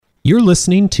You're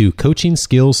listening to Coaching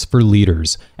Skills for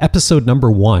Leaders, episode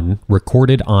number 1,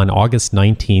 recorded on August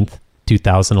 19th,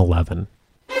 2011.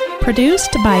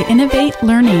 Produced by Innovate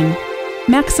Learning,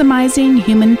 maximizing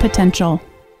human potential.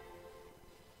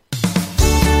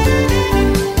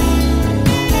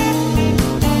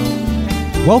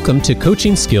 Welcome to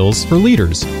Coaching Skills for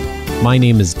Leaders. My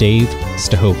name is Dave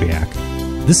Stachowiak.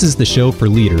 This is the show for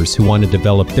leaders who want to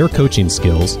develop their coaching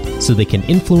skills so they can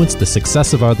influence the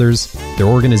success of others, their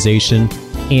organization,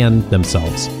 and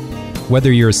themselves.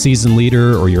 Whether you're a seasoned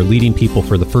leader or you're leading people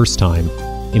for the first time,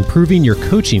 improving your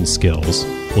coaching skills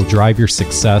will drive your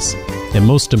success and,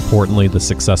 most importantly, the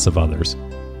success of others.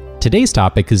 Today's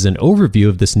topic is an overview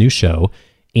of this new show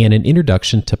and an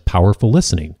introduction to powerful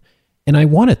listening. And I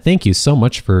want to thank you so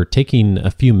much for taking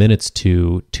a few minutes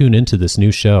to tune into this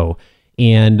new show.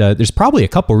 And there's probably a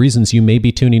couple reasons you may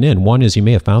be tuning in. One is you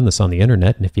may have found this on the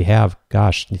internet. And if you have,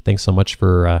 gosh, thanks so much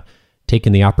for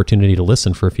taking the opportunity to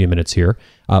listen for a few minutes here.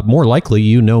 More likely,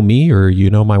 you know me or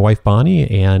you know my wife, Bonnie,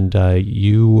 and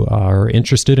you are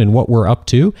interested in what we're up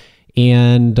to.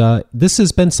 And this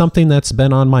has been something that's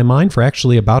been on my mind for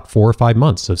actually about 4 or 5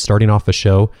 months of starting off a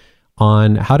show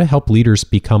on how to help leaders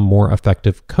become more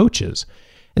effective coaches.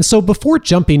 And so before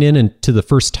jumping into the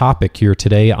first topic here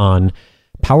today on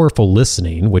powerful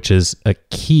listening, which is a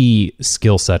key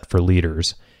skill set for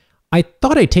leaders, I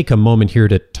thought I'd take a moment here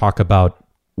to talk about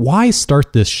why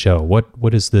start this show?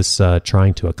 What is this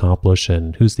trying to accomplish,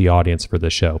 and who's the audience for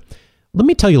this show? Let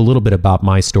me tell you a little bit about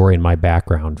my story and my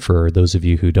background for those of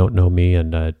you who don't know me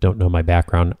and don't know my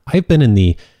background. I've been in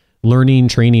the learning,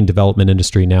 training, development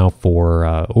industry now for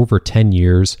over 10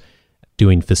 years,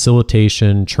 doing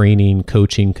facilitation, training,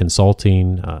 coaching,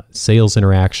 consulting, sales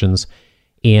interactions.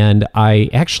 And I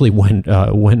actually went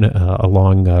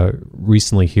along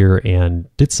recently here and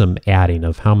did some adding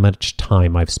of how much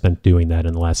time I've spent doing that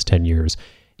in the last 10 years.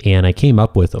 And I came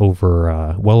up with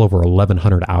well over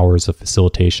 1,100 hours of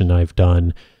facilitation I've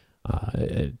done,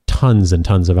 tons and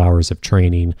tons of hours of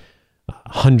training,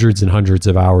 hundreds and hundreds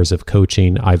of hours of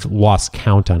coaching. I've lost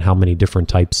count on how many different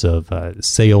types of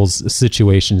sales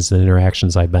situations and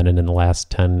interactions I've been in the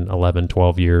last 10, 11,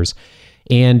 12 years.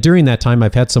 And during that time,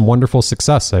 I've had some wonderful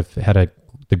success. I've had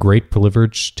the great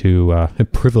privilege to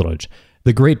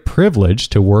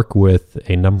work with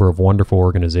a number of wonderful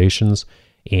organizations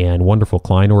and wonderful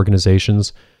client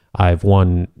organizations. I've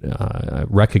won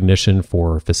recognition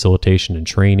for facilitation and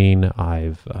training.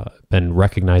 I've been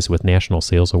recognized with national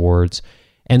sales awards.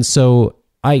 And so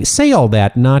I say all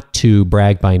that not to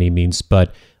brag by any means,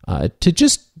 but to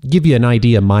just give you an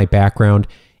idea of my background.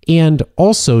 And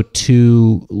also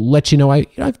to let you know,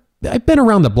 I've been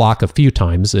around the block a few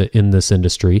times in this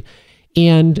industry,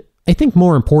 and I think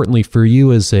more importantly for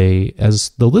you as the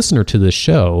listener to this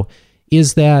show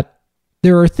is that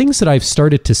there are things that I've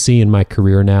started to see in my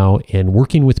career now in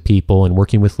working with people and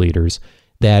working with leaders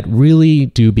that really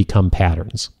do become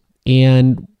patterns.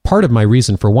 And part of my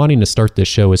reason for wanting to start this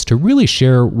show is to really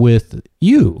share with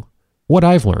you what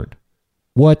I've learned,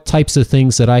 what types of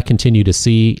things that I continue to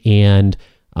see, and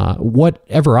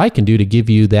whatever I can do to give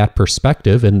you that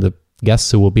perspective and the guests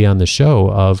who will be on the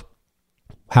show of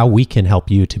how we can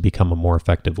help you to become a more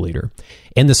effective leader.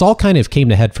 And this all kind of came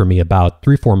to head for me about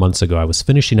 3-4 months ago. I was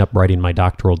finishing up writing my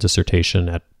doctoral dissertation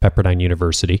at Pepperdine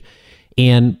University,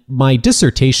 and my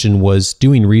dissertation was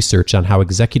doing research on how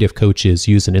executive coaches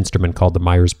use an instrument called the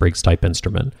Myers-Briggs type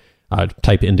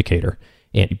indicator.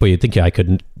 But you'd think I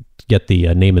couldn't get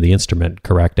the name of the instrument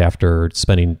correct after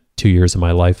spending 2 years of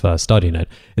my life studying it.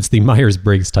 It's the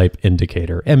Myers-Briggs type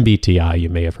indicator, MBTI, you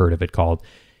may have heard of it called.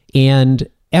 And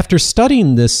after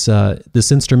studying this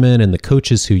instrument and the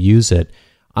coaches who use it,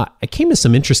 I came to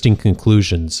some interesting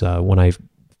conclusions when I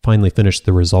finally finished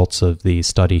the results of the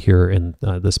study here in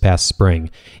this past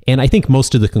spring. And I think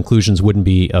most of the conclusions wouldn't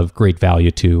be of great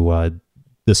value to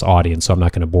this audience, so I'm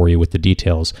not going to bore you with the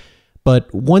details.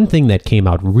 But one thing that came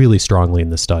out really strongly in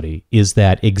the study is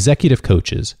that executive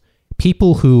coaches,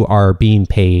 people who are being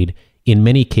paid, in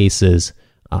many cases,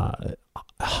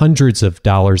 hundreds of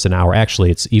dollars an hour. Actually,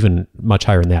 it's even much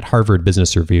higher than that. Harvard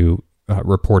Business Review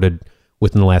reported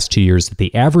within the last 2 years that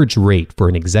the average rate for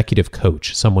an executive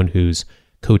coach, someone who's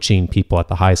coaching people at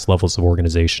the highest levels of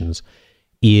organizations,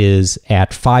 is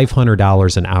at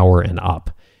 $500 an hour and up.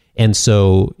 And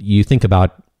so you think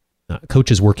about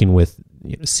coaches working with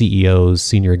CEOs,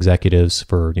 senior executives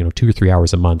for 2 or 3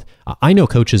 hours a month. I know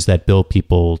coaches that bill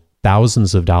people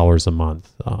thousands of dollars a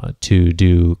month to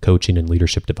do coaching and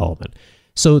leadership development.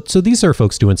 So these are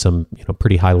folks doing some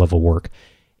pretty high level work.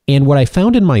 And what I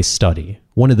found in my study,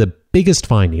 one of the biggest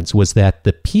findings was that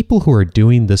the people who are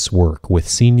doing this work with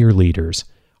senior leaders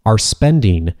are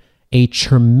spending a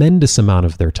tremendous amount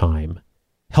of their time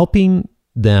helping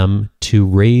them to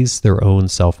raise their own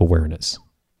self-awareness.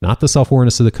 Not the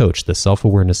self-awareness of the coach, the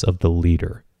self-awareness of the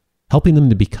leader. Helping them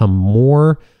to become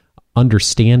more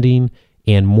understanding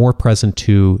and more present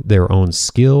to their own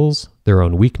skills, their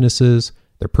own weaknesses,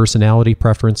 their personality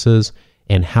preferences,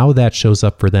 and how that shows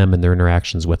up for them in their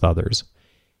interactions with others.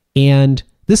 And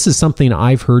this is something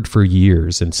I've heard for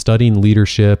years in studying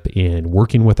leadership, in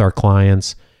working with our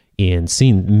clients, in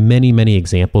seeing many, many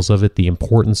examples of it, the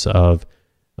importance of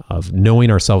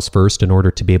knowing ourselves first in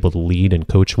order to be able to lead and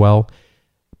coach well.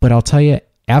 But I'll tell you,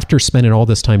 after spending all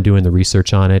this time doing the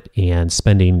research on it and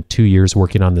spending 2 years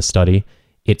working on the study,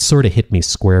 it sort of hit me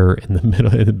square in the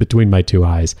middle, between my two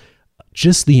eyes.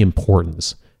 Just the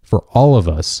importance for all of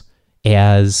us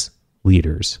as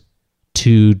leaders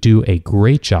to do a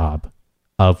great job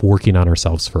of working on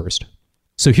ourselves first.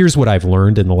 So here's what I've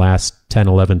learned in the last 10,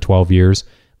 11, 12 years.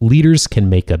 Leaders can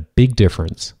make a big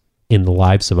difference in the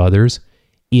lives of others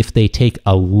if they take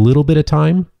a little bit of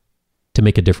time to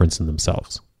make a difference in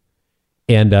themselves.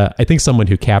 And I think someone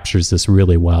who captures this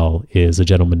really well is a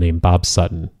gentleman named Bob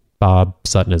Sutton. Bob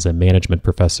Sutton is a management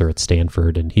professor at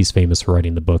Stanford, and he's famous for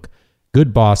writing the book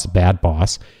Good Boss, Bad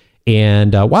Boss.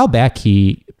 And a while back,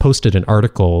 he posted an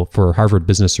article for Harvard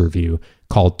Business Review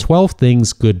called 12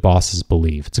 Things Good Bosses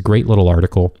Believe. It's a great little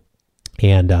article.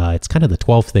 And it's kind of the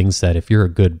 12 things that if you're a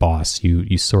good boss,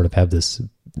 you sort of have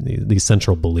these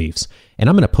central beliefs. And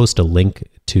I'm going to post a link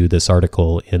to this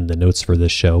article in the notes for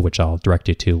this show, which I'll direct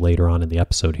you to later on in the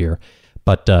episode here.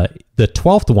 But the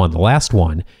 12th one, the last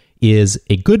one, is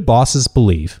a good boss's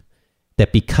belief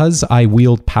that because I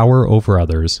wield power over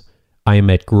others, I am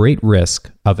at great risk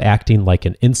of acting like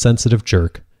an insensitive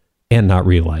jerk and not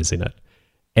realizing it.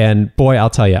 And boy,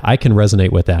 I'll tell you, I can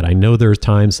resonate with that. I know there's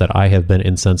times that I have been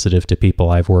insensitive to people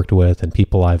I've worked with and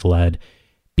people I've led,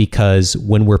 because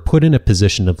when we're put in a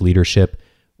position of leadership,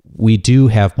 we do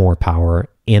have more power.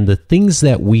 And the things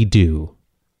that we do,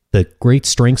 the great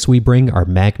strengths we bring, are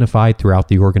magnified throughout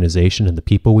the organization and the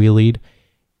people we lead.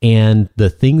 And the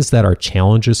things that are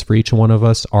challenges for each one of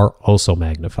us are also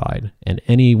magnified. And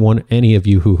any of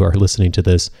you who are listening to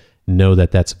this know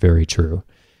that that's very true.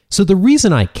 So the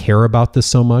reason I care about this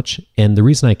so much, and the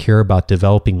reason I care about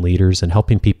developing leaders and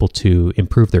helping people to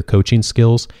improve their coaching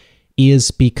skills,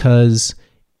 is because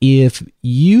if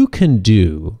you can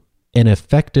do an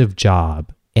effective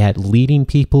job at leading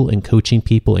people and coaching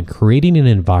people and creating an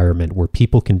environment where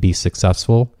people can be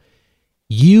successful,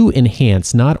 you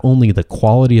enhance not only the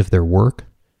quality of their work,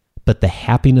 but the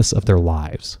happiness of their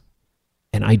lives.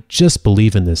 And I just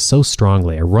believe in this so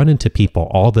strongly. I run into people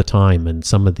all the time in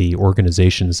some of the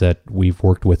organizations that we've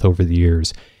worked with over the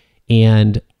years.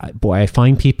 And boy, I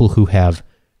find people who have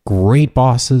great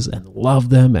bosses and love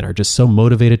them and are just so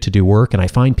motivated to do work. And I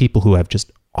find people who have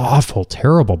just awful,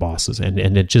 terrible bosses and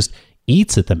it just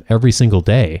eats at them every single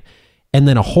day. And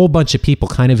then a whole bunch of people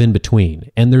kind of in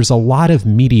between. And there's a lot of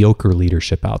mediocre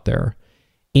leadership out there.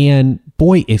 And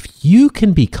boy, if you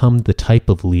can become the type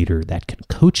of leader that can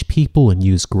coach people and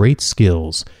use great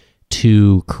skills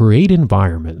to create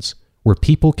environments where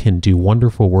people can do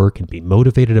wonderful work and be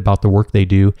motivated about the work they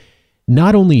do,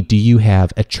 not only do you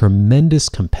have a tremendous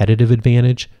competitive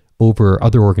advantage over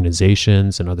other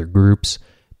organizations and other groups,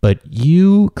 but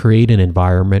you create an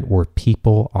environment where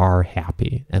people are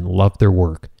happy and love their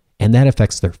work. And that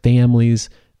affects their families,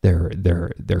 their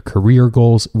career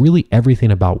goals, really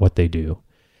everything about what they do.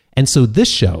 And so this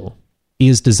show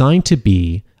is designed to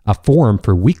be a forum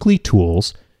for weekly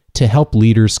tools to help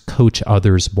leaders coach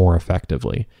others more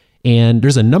effectively. And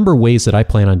there's a number of ways that I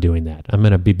plan on doing that. I'm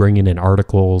going to be bringing in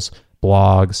articles,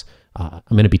 blogs. I'm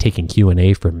going to be taking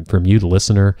Q&A from you, the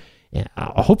listener. And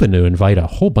I'm hoping to invite a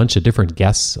whole bunch of different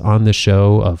guests on the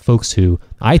show of folks who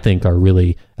I think are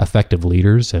really effective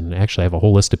leaders. And actually I have a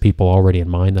whole list of people already in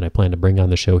mind that I plan to bring on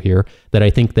the show here that I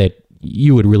think that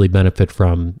you would really benefit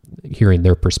from hearing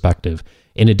their perspective.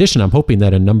 In addition, I'm hoping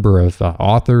that a number of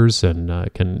authors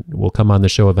will come on the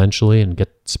show eventually and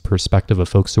get perspective of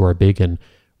folks who are big in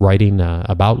writing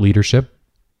about leadership.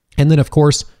 And then, of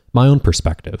course, my own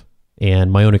perspective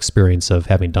and my own experience of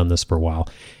having done this for a while.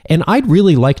 And I'd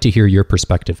really like to hear your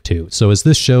perspective too. So as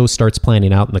this show starts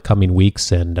planning out in the coming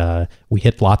weeks and we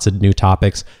hit lots of new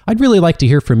topics, I'd really like to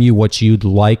hear from you what you'd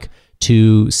like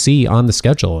to see on the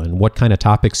schedule and what kind of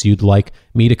topics you'd like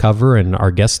me to cover and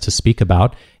our guests to speak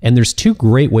about. And there's two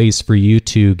great ways for you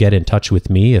to get in touch with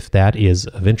me if that is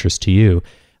of interest to you.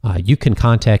 You can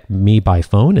contact me by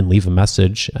phone and leave a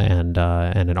message and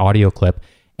an audio clip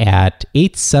at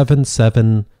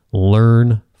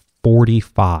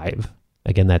 877-LEARN-45.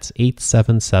 Again, that's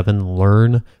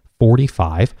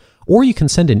 877-LEARN-45. Or you can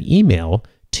send an email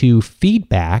to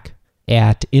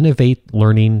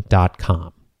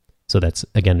feedback@innovatelearning.com. So that's,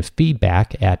 again,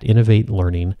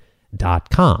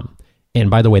 feedback@innovatelearning.com. And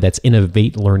by the way, that's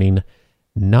Innovate Learning,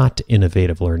 not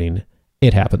Innovative Learning.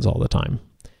 It happens all the time.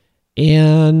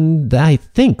 And I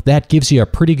think that gives you a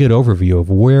pretty good overview of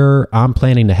where I'm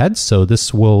planning to head. So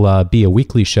this will be a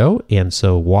weekly show, and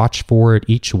so watch for it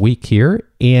each week here.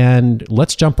 And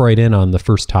let's jump right in on the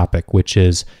first topic, which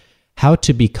is how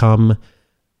to become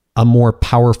a more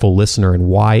powerful listener, and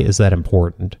why is that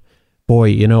important?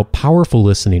 Boy, powerful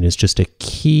listening is just a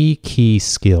key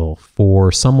skill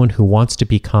for someone who wants to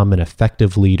become an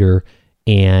effective leader,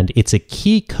 and it's a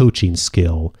key coaching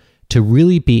skill to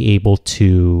really be able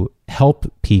to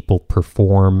help people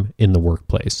perform in the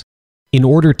workplace. In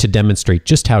order to demonstrate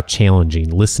just how challenging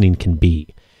listening can be,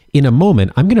 in a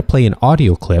moment, I'm going to play an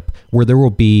audio clip where there will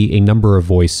be a number of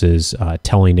voices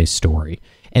telling a story.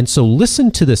 And so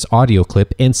listen to this audio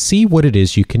clip and see what it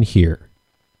is you can hear.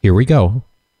 Here we go.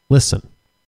 Listen.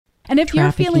 And if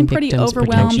you're feeling pretty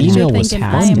overwhelmed, email you're was thinking,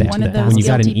 fun I am back one of then. those When you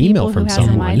got an guilty email people from who has in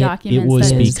someone, my it documents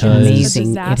was that this because is a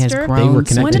amazing. It has disaster. grown they were One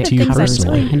connected of to the you things I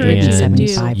personally, really encourage you to and do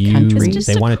they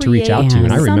is wanted to reach out to you.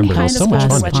 And I remember it was so much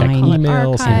fun to check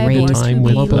emails and read time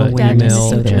with email.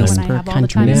 so that as per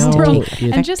country and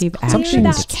just clear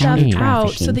that stuff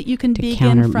out so that you can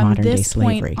begin from this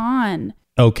point on.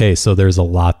 Okay, so there's a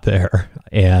lot there.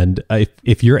 And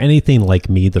if you're anything like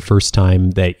me, the first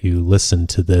time that you listen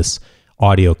to this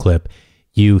audio clip,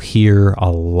 you hear a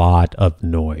lot of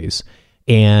noise.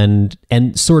 And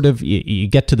sort of you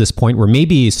get to this point where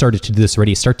maybe you started to do this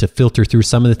already. You start to filter through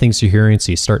some of the things you're hearing.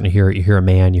 So you're starting to hear a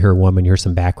man, you hear a woman, you hear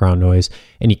some background noise,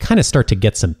 and you kind of start to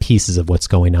get some pieces of what's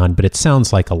going on, but it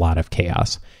sounds like a lot of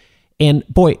chaos. And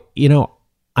boy,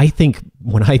 I think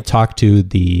when I talk to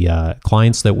the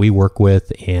clients that we work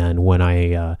with, and when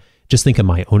I just think of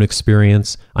my own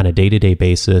experience on a day-to-day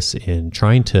basis in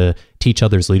trying to teach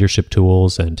others leadership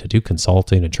tools and to do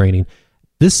consulting and training,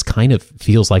 this kind of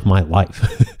feels like my life.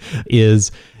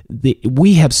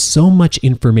 We have so much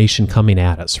information coming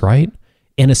at us, right?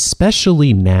 And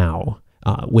especially now,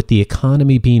 with the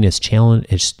economy being as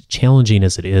challenging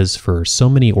as it is for so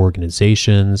many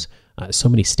organizations, so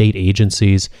many state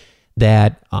agencies,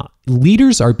 that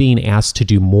leaders are being asked to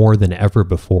do more than ever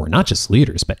before. Not just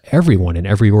leaders, but everyone in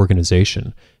every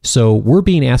organization. So we're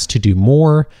being asked to do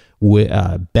more,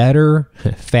 better,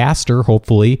 faster,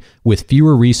 hopefully, with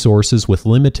fewer resources, with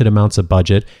limited amounts of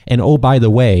budget. And oh, by the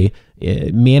way,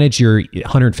 manage your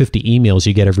 150 emails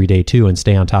you get every day too, and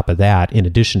stay on top of that in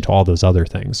addition to all those other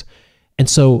things. And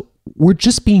so we're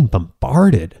just being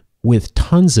bombarded with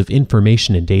tons of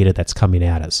information and data that's coming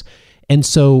at us. And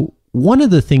so one of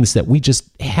the things that we just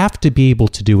have to be able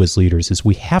to do as leaders is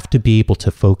we have to be able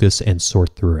to focus and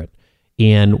sort through it.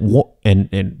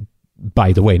 And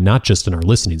by the way, not just in our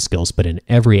listening skills, but in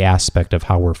every aspect of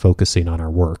how we're focusing on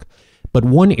our work. But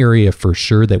one area for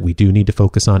sure that we do need to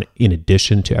focus on, in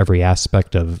addition to every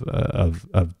aspect of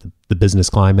the business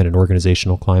climate and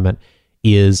organizational climate,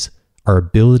 is our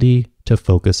ability to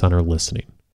focus on our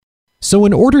listening. So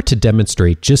in order to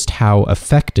demonstrate just how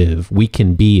effective we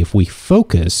can be if we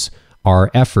focus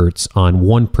our efforts on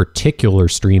one particular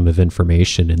stream of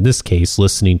information, in this case,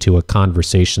 listening to a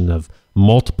conversation of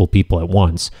multiple people at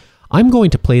once, I'm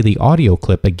going to play the audio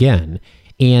clip again.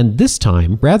 And this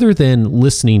time, rather than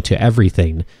listening to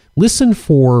everything, listen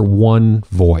for one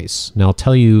voice. Now, I'll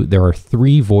tell you, there are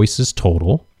 3 voices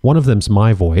total. One of them's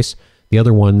my voice. The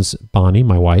other one's Bonnie,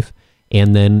 my wife.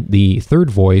 And then the third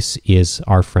voice is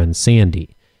our friend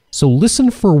Sandy. So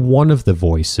listen for one of the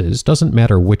voices, doesn't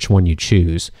matter which one you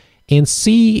choose, and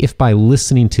see if by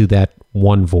listening to that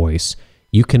one voice,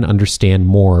 you can understand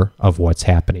more of what's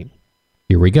happening.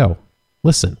 Here we go.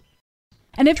 Listen.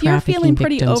 And if you're feeling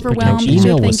pretty overwhelmed, email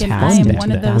you're was thinking, fun I am back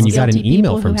one of then. those When you got an guilty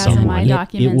email people from who has in someone, my it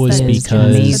documents was that this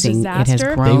because is a it has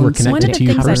disaster. grown they were so connected that to you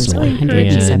One of the things I personally, really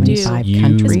encourage you to and do you,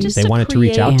 is they to wanted to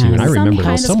reach out to you. And I create remember it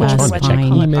was so some much kind fun of to check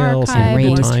special emails and archive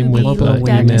read or time to with be looked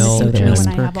at email. so that And when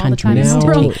I have all the time in the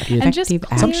world, and just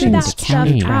clear that stuff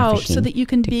out so that you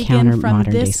can begin from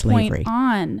this point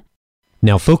on.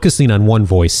 Now, focusing on one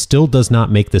voice still does not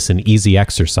make this an easy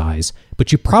exercise,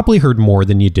 but you probably heard more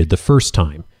than you did the first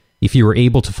time. If you were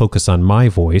able to focus on my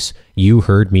voice, you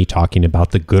heard me talking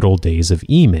about the good old days of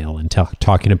email and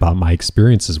talking about my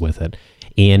experiences with it.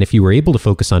 And if you were able to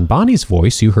focus on Bonnie's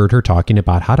voice, you heard her talking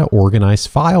about how to organize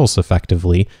files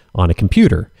effectively on a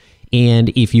computer. And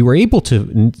if you were able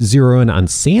to zero in on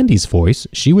Sandy's voice,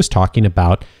 she was talking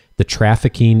about the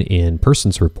Trafficking in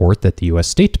Persons report that the U.S.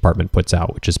 State Department puts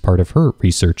out, which is part of her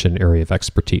research and area of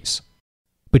expertise.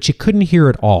 But you couldn't hear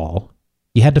it all.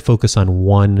 You had to focus on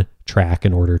one track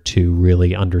in order to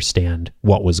really understand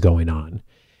what was going on.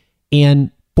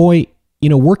 And boy,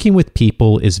 working with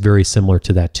people is very similar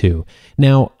to that too.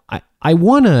 Now,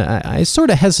 I sort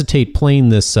of hesitate playing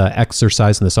this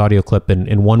exercise in this audio clip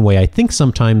in one way. I think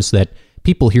sometimes that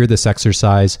people hear this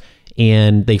exercise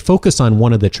and they focus on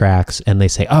one of the tracks and they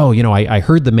say, oh, I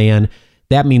heard the man.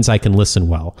 That means I can listen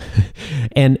well.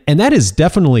 and that is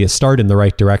definitely a start in the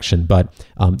right direction. But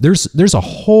there's a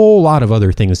whole lot of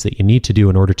other things that you need to do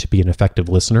in order to be an effective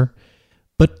listener.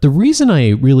 But the reason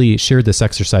I really shared this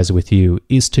exercise with you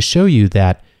is to show you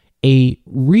that a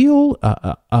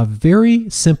very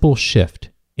simple shift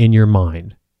in your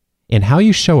mind and how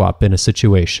you show up in a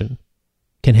situation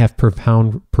can have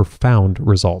profound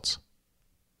results.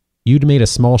 You'd made a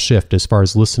small shift as far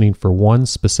as listening for one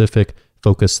specific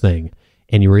focused thing,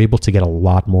 and you were able to get a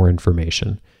lot more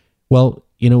information. Well,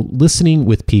 listening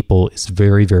with people is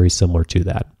very, very similar to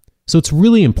that. So it's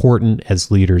really important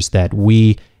as leaders that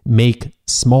we make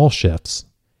small shifts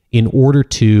in order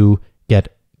to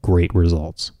get great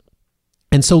results.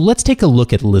 And so let's take a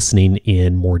look at listening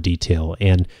in more detail.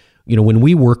 And, when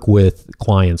we work with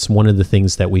clients, one of the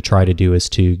things that we try to do is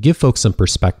to give folks some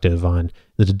perspective on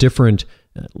the different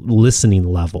listening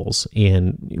levels.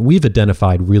 And we've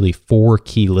identified really 4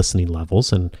 key listening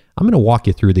levels. And I'm going to walk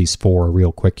you through these 4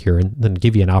 real quick here and then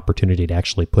give you an opportunity to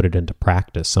actually put it into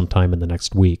practice sometime in the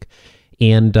next week.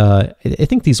 And I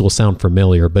think these will sound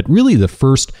familiar, but really the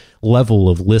first level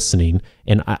of listening,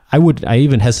 and I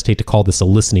even hesitate to call this a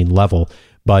listening level,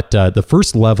 but the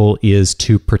first level is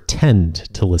to pretend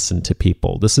to listen to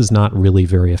people. This is not really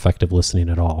very effective listening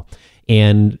at all.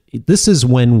 And this is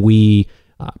when we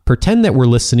pretend that we're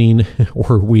listening,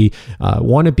 or we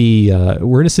want to be,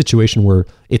 we're in a situation where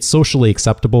it's socially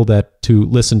acceptable to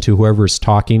listen to whoever's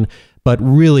talking, but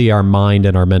really our mind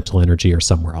and our mental energy are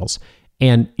somewhere else.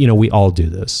 And, we all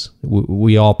do this.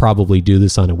 We all probably do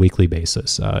this on a weekly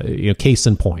basis. Case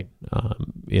in point,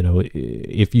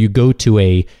 if you go to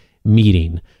a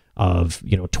meeting of,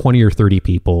 20 or 30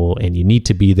 people and you need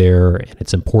to be there and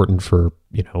it's important for,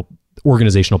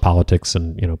 organizational politics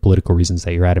and, political reasons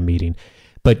that you're at a meeting,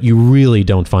 but you really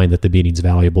don't find that the meeting's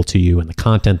valuable to you and the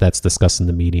content that's discussed in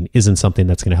the meeting isn't something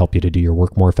that's going to help you to do your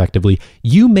work more effectively,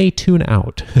 you may tune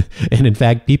out. And in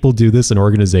fact, people do this in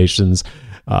organizations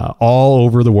all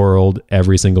over the world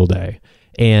every single day.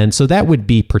 And so that would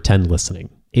be pretend listening.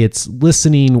 It's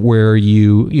listening where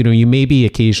you maybe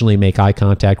occasionally make eye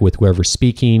contact with whoever's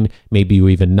speaking. Maybe you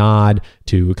even nod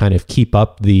to kind of keep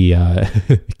up the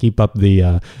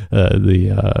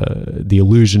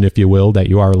illusion, if you will, that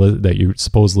you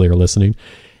supposedly are listening.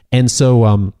 And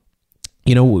so,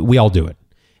 we all do it.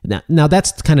 Now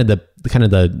that's kind of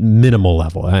the minimal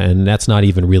level, and that's not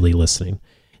even really listening.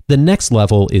 The next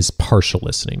level is partial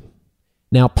listening.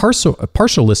 Now,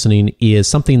 partial listening is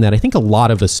something that I think a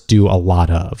lot of us do a lot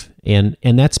of, and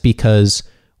that's because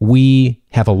we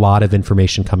have a lot of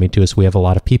information coming to us. We have a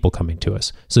lot of people coming to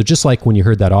us. So just like when you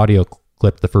heard that audio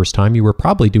clip the first time, you were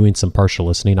probably doing some partial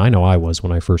listening. I know I was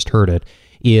when I first heard it.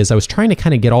 I was trying to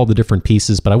kind of get all the different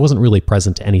pieces, but I wasn't really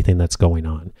present to anything that's going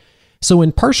on. So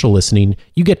in partial listening,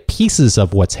 you get pieces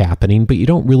of what's happening, but you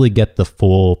don't really get the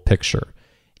full picture.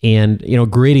 And, a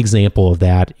great example of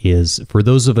that is for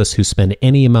those of us who spend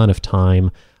any amount of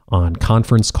time on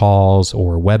conference calls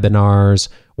or webinars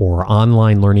or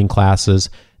online learning classes,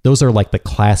 those are like the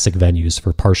classic venues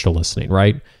for partial listening,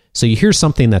 right? So you hear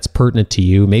something that's pertinent to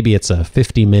you. Maybe it's a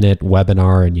 50-minute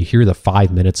webinar and you hear the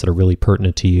 5 minutes that are really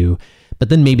pertinent to you, but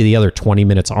then maybe the other 20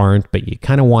 minutes aren't, but you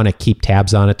kind of want to keep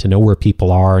tabs on it to know where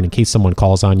people are. And in case someone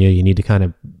calls on you, you need to kind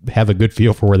of have a good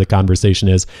feel for where the conversation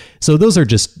is. So those are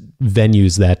just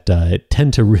venues that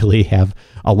tend to really have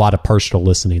a lot of partial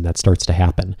listening that starts to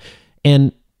happen.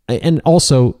 And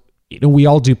also, we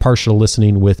all do partial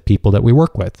listening with people that we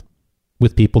work with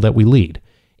people that we lead.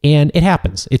 And it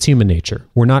happens. It's human nature.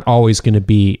 We're not always going to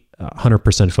be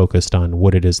 100% focused on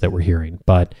what it is that we're hearing,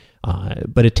 but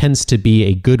it tends to be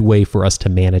a good way for us to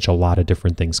manage a lot of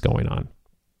different things going on.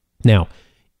 Now,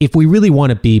 if we really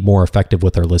want to be more effective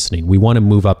with our listening, we want to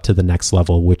move up to the next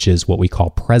level, which is what we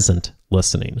call present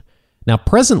listening. Now,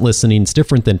 present listening is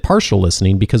different than partial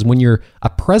listening because when you're a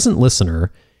present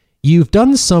listener, you've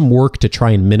done some work to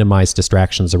try and minimize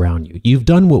distractions around you. You've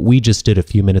done what we just did a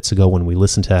few minutes ago when we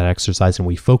listened to that exercise and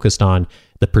we focused on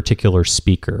the particular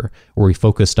speaker, or we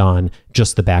focused on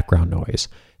just the background noise.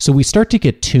 So we start to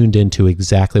get tuned into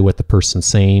exactly what the person's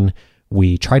saying.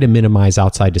 We try to minimize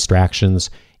outside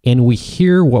distractions, and we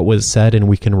hear what was said and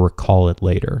we can recall it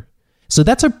later. So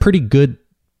that's a pretty good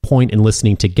point in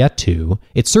listening to get to.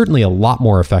 It's certainly a lot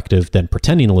more effective than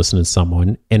pretending to listen to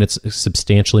someone, and it's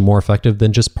substantially more effective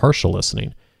than just partial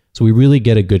listening. So we really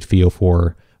get a good feel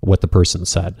for what the person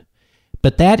said.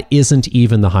 But that isn't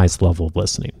even the highest level of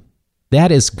listening.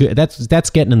 That is good. That's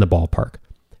getting in the ballpark.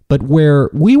 But where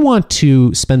we want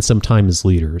to spend some time as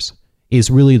leaders is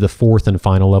really the fourth and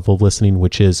final level of listening,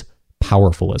 which is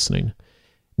powerful listening.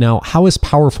 Now, how is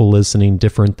powerful listening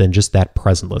different than just that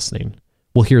present listening?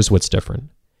 Well, here's what's different.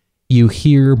 You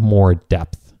hear more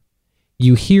depth.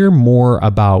 You hear more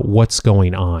about what's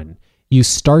going on. You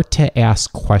start to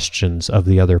ask questions of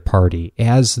the other party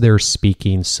as they're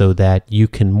speaking so that you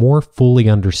can more fully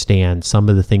understand some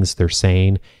of the things they're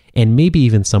saying and maybe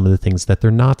even some of the things that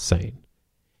they're not saying.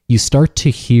 You start to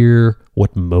hear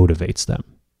what motivates them.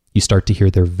 You start to hear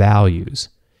their values.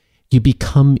 You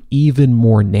become even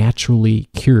more naturally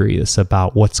curious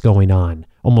about what's going on,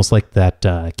 almost like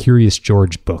that Curious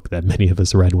George book that many of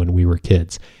us read when we were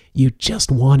kids. You just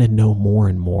want to know more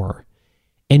and more.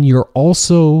 And you're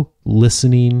also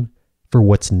listening for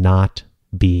what's not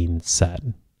being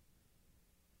said.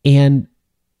 And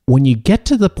when you get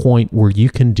to the point where you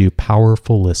can do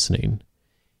powerful listening,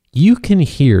 you can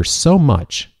hear so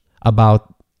much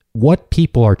about what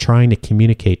people are trying to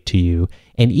communicate to you,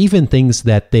 and even things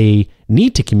that they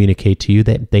need to communicate to you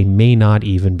that they may not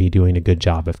even be doing a good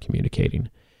job of communicating.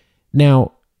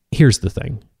 Now, here's the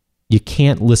thing. You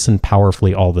can't listen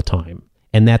powerfully all the time.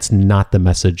 And that's not the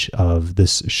message of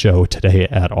this show today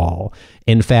at all.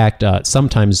 In fact,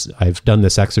 sometimes I've done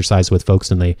this exercise with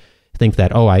folks and they think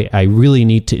that, I really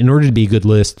need to, in order to be a good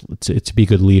to be a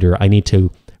good leader, I need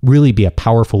to really be a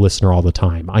powerful listener all the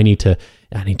time. I need to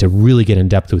really get in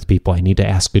depth with people. I need to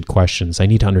ask good questions. I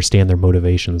need to understand their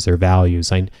motivations, their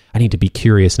values. I need to be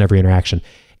curious in every interaction.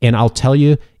 And I'll tell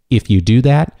you, if you do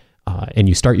that and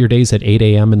you start your days at 8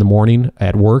 a.m. in the morning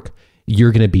at work,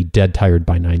 you're going to be dead tired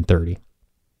by 9:30.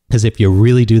 Because if you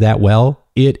really do that well,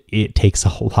 it takes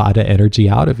a lot of energy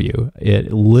out of you.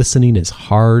 Listening is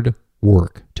hard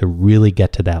work to really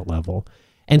get to that level.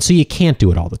 And so you can't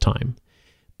do it all the time.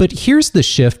 But here's the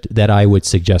shift that I would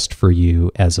suggest for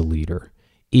you as a leader.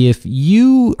 If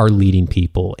you are leading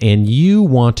people and you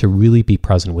want to really be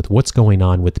present with what's going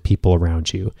on with the people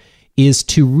around you, is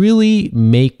to really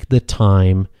make the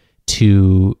time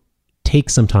to take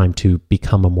some time to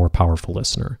become a more powerful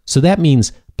listener. So that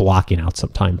means blocking out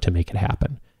some time to make it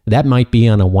happen. That might be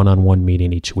on a one-on-one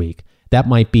meeting each week. That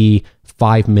might be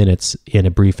 5 minutes in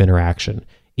a brief interaction.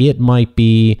 It might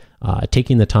be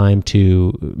taking the time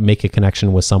to make a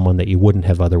connection with someone that you wouldn't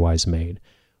have otherwise made.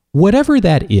 Whatever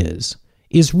that is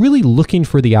really looking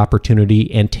for the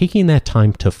opportunity and taking that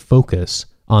time to focus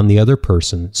on the other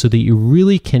person so that you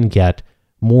really can get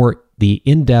more the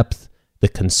in-depth, the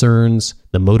concerns,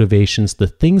 the motivations, the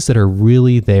things that are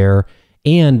really there,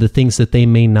 and the things that they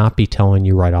may not be telling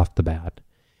you right off the bat.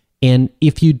 And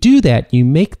if you do that, you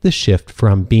make the shift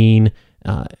from being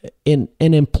an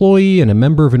employee and a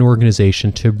member of an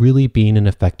organization to really being an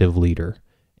effective leader.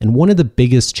 And one of the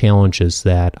biggest challenges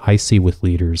that I see with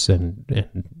leaders and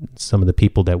some of the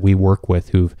people that we work with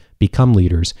who've become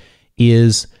leaders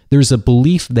is there's a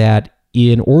belief that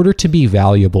in order to be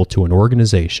valuable to an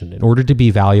organization, in order to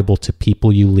be valuable to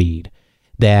people you lead,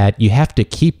 that you have to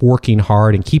keep working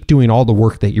hard and keep doing all the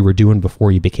work that you were doing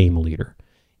before you became a leader.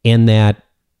 And that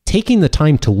taking the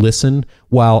time to listen,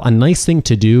 while a nice thing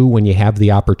to do when you have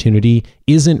the opportunity,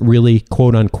 isn't really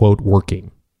quote unquote working.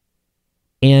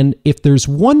 And if there's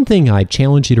one thing I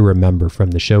challenge you to remember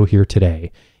from the show here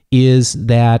today, is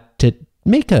that to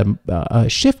make a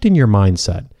shift in your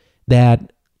mindset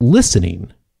that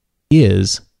listening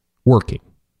is working.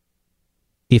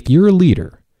 If you're a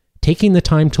leader, taking the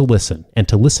time to listen and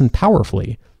to listen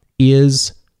powerfully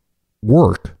is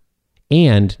work.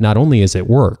 And not only is it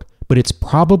work, but it's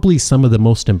probably some of the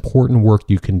most important work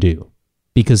you can do.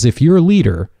 Because if you're a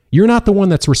leader, you're not the one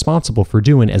that's responsible for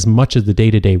doing as much of the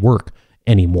day-to-day work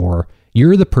anymore.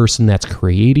 You're the person that's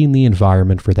creating the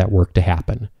environment for that work to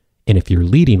happen. And if you're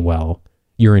leading well,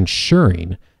 you're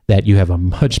ensuring that you have a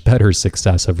much better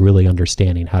success of really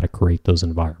understanding how to create those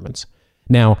environments.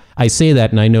 Now, I say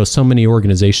that, and I know so many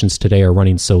organizations today are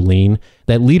running so lean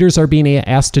that leaders are being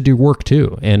asked to do work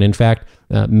too. And in fact,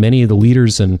 many of the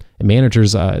leaders and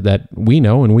managers that we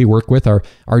know and we work with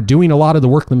are doing a lot of the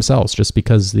work themselves just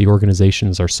because the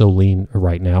organizations are so lean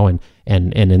right now. And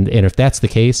if that's the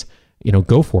case,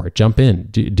 go for it. Jump in.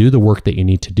 Do the work that you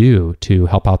need to do to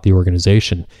help out the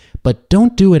organization. But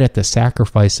don't do it at the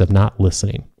sacrifice of not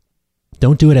listening.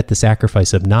 Don't do it at the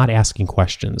sacrifice of not asking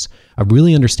questions, of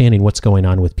really understanding what's going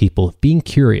on with people, of being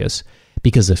curious,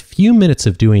 because a few minutes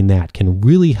of doing that can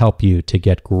really help you to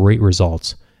get great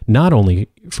results, not only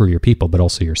for your people, but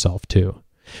also yourself too.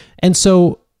 And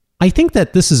so I think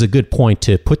that this is a good point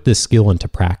to put this skill into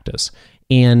practice.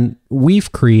 And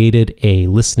we've created a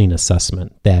listening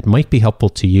assessment that might be helpful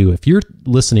to you if you're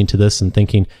listening to this and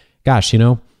thinking, gosh,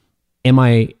 am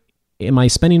I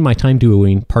spending my time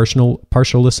doing partial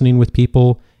listening with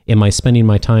people? Am I spending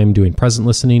my time doing present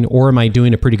listening? Or am I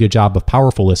doing a pretty good job of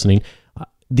powerful listening?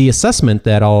 The assessment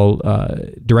that I'll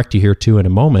direct you here to in a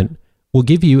moment will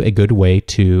give you a good way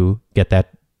to get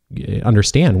that,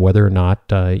 understand whether or not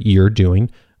you're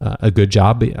doing a good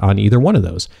job on either one of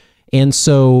those. And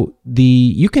so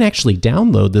you can actually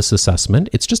download this assessment.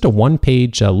 It's just a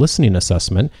one-page listening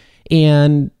assessment,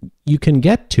 and you can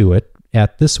get to it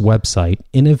at this website,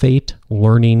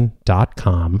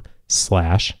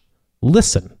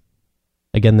 innovatelearning.com/listen.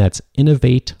 Again, that's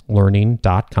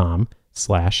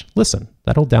innovatelearning.com/listen.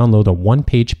 That'll download a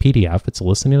one-page PDF. It's a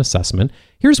listening assessment.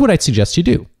 Here's what I'd suggest you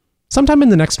do. Sometime in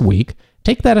the next week,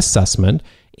 take that assessment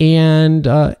and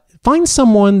find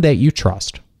someone that you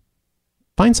trust.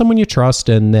 Find someone you trust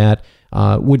and that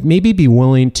would maybe be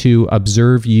willing to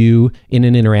observe you in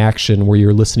an interaction where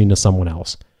you're listening to someone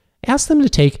else. Ask them to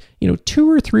take 2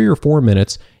 or 3 or 4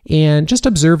 minutes and just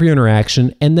observe your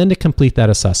interaction, and then to complete that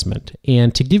assessment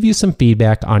and to give you some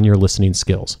feedback on your listening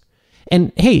skills.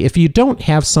 And hey, if you don't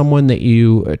have someone that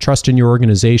you trust in your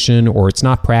organization, or it's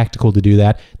not practical to do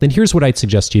that, then here's what I'd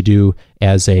suggest you do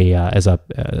as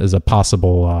a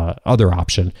possible other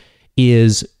option: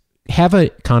 is have a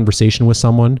conversation with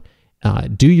someone.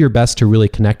 Do your best to really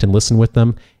connect and listen with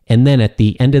them, and then at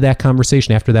the end of that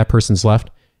conversation, after that person's left,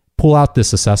 pull out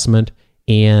this assessment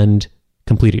and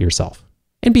complete it yourself.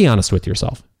 And be honest with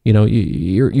yourself.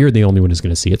 You're the only one who's going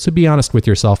to see it. So be honest with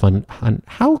yourself on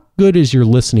how good is your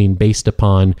listening based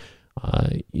upon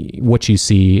what you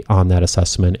see on that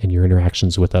assessment and your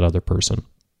interactions with that other person.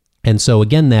 And so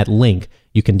again, that link,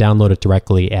 you can download it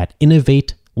directly at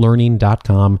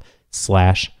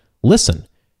innovatelearning.com/listen.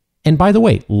 And by the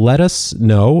way, let us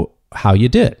know how you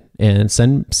did, and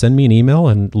send me an email,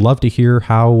 and love to hear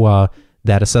how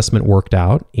that assessment worked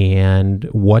out and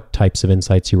what types of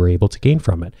insights you were able to gain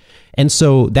from it. And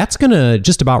so that's going to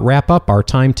just about wrap up our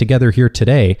time together here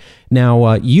today.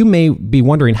 Now, you may be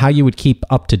wondering how you would keep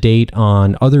up to date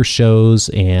on other shows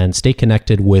and stay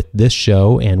connected with this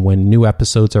show and when new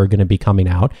episodes are going to be coming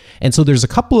out. And so there's a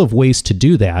couple of ways to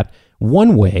do that.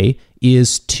 One way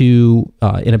is to,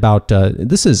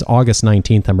 this is August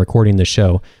 19th, I'm recording the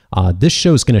show. This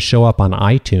show is going to show up on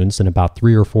iTunes in about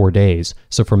 3 or 4 days.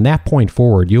 So from that point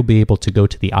forward, you'll be able to go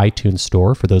to the iTunes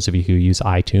store, for those of you who use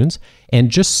iTunes,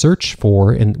 and just search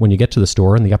for, and when you get to the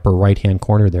store in the upper right-hand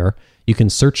corner there, you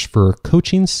can search for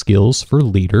Coaching Skills for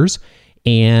Leaders.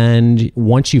 And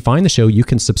once you find the show, you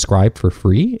can subscribe for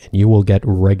free, and you will get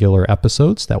regular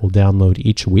episodes that will download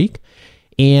each week.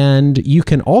 And you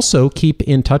can also keep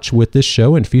in touch with this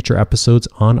show and future episodes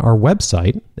on our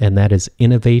website, and that is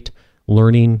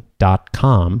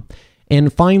innovatelearning.com.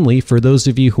 And finally, for those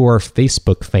of you who are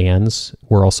Facebook fans,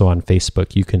 we're also on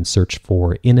Facebook. You can search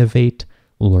for Innovate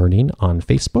Learning on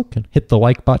Facebook and hit the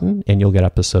like button, and you'll get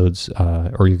episodes,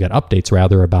 or you get updates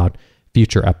rather, about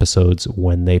future episodes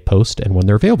when they post and when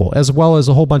they're available, as well as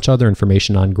a whole bunch of other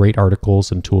information on great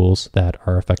articles and tools that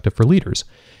are effective for leaders.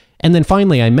 And then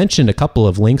finally, I mentioned a couple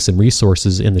of links and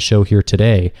resources in the show here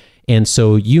today. And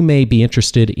so you may be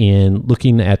interested in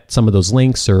looking at some of those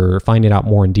links or finding out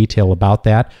more in detail about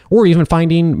that, or even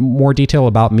finding more detail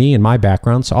about me and my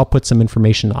background. So I'll put some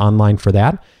information online for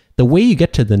that. The way you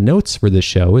get to the notes for this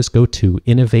show is go to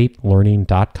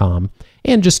innovatelearning.com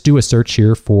and just do a search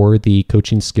here for the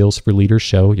Coaching Skills for Leaders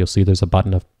show. You'll see there's a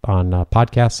button on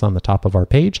podcasts on the top of our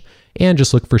page, and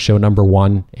just look for show number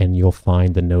 1 and you'll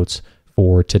find the notes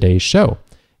for today's show.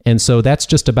 And so that's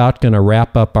just about going to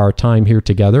wrap up our time here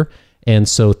together. And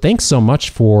so thanks so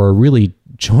much for really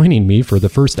joining me for the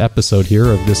first episode here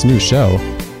of this new show.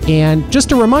 And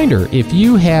just a reminder, if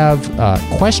you have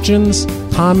questions,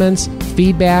 comments,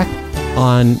 feedback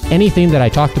on anything that I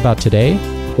talked about today,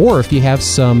 or if you have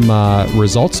some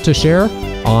results to share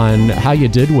on how you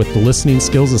did with the listening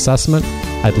skills assessment,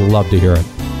 I'd love to hear it.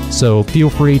 So feel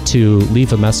free to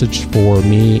leave a message for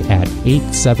me at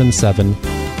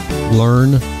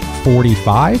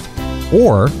 877-LEARN-45,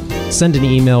 or send an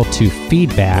email to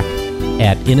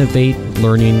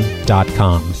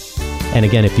feedback@innovatelearning.com. And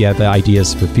again, if you have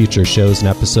ideas for future shows and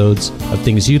episodes of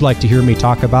things you'd like to hear me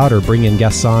talk about or bring in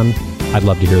guests on, I'd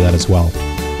love to hear that as well.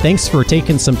 Thanks for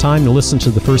taking some time to listen to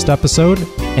the first episode,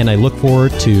 and I look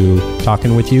forward to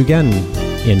talking with you again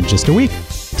in just a week.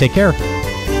 Take care.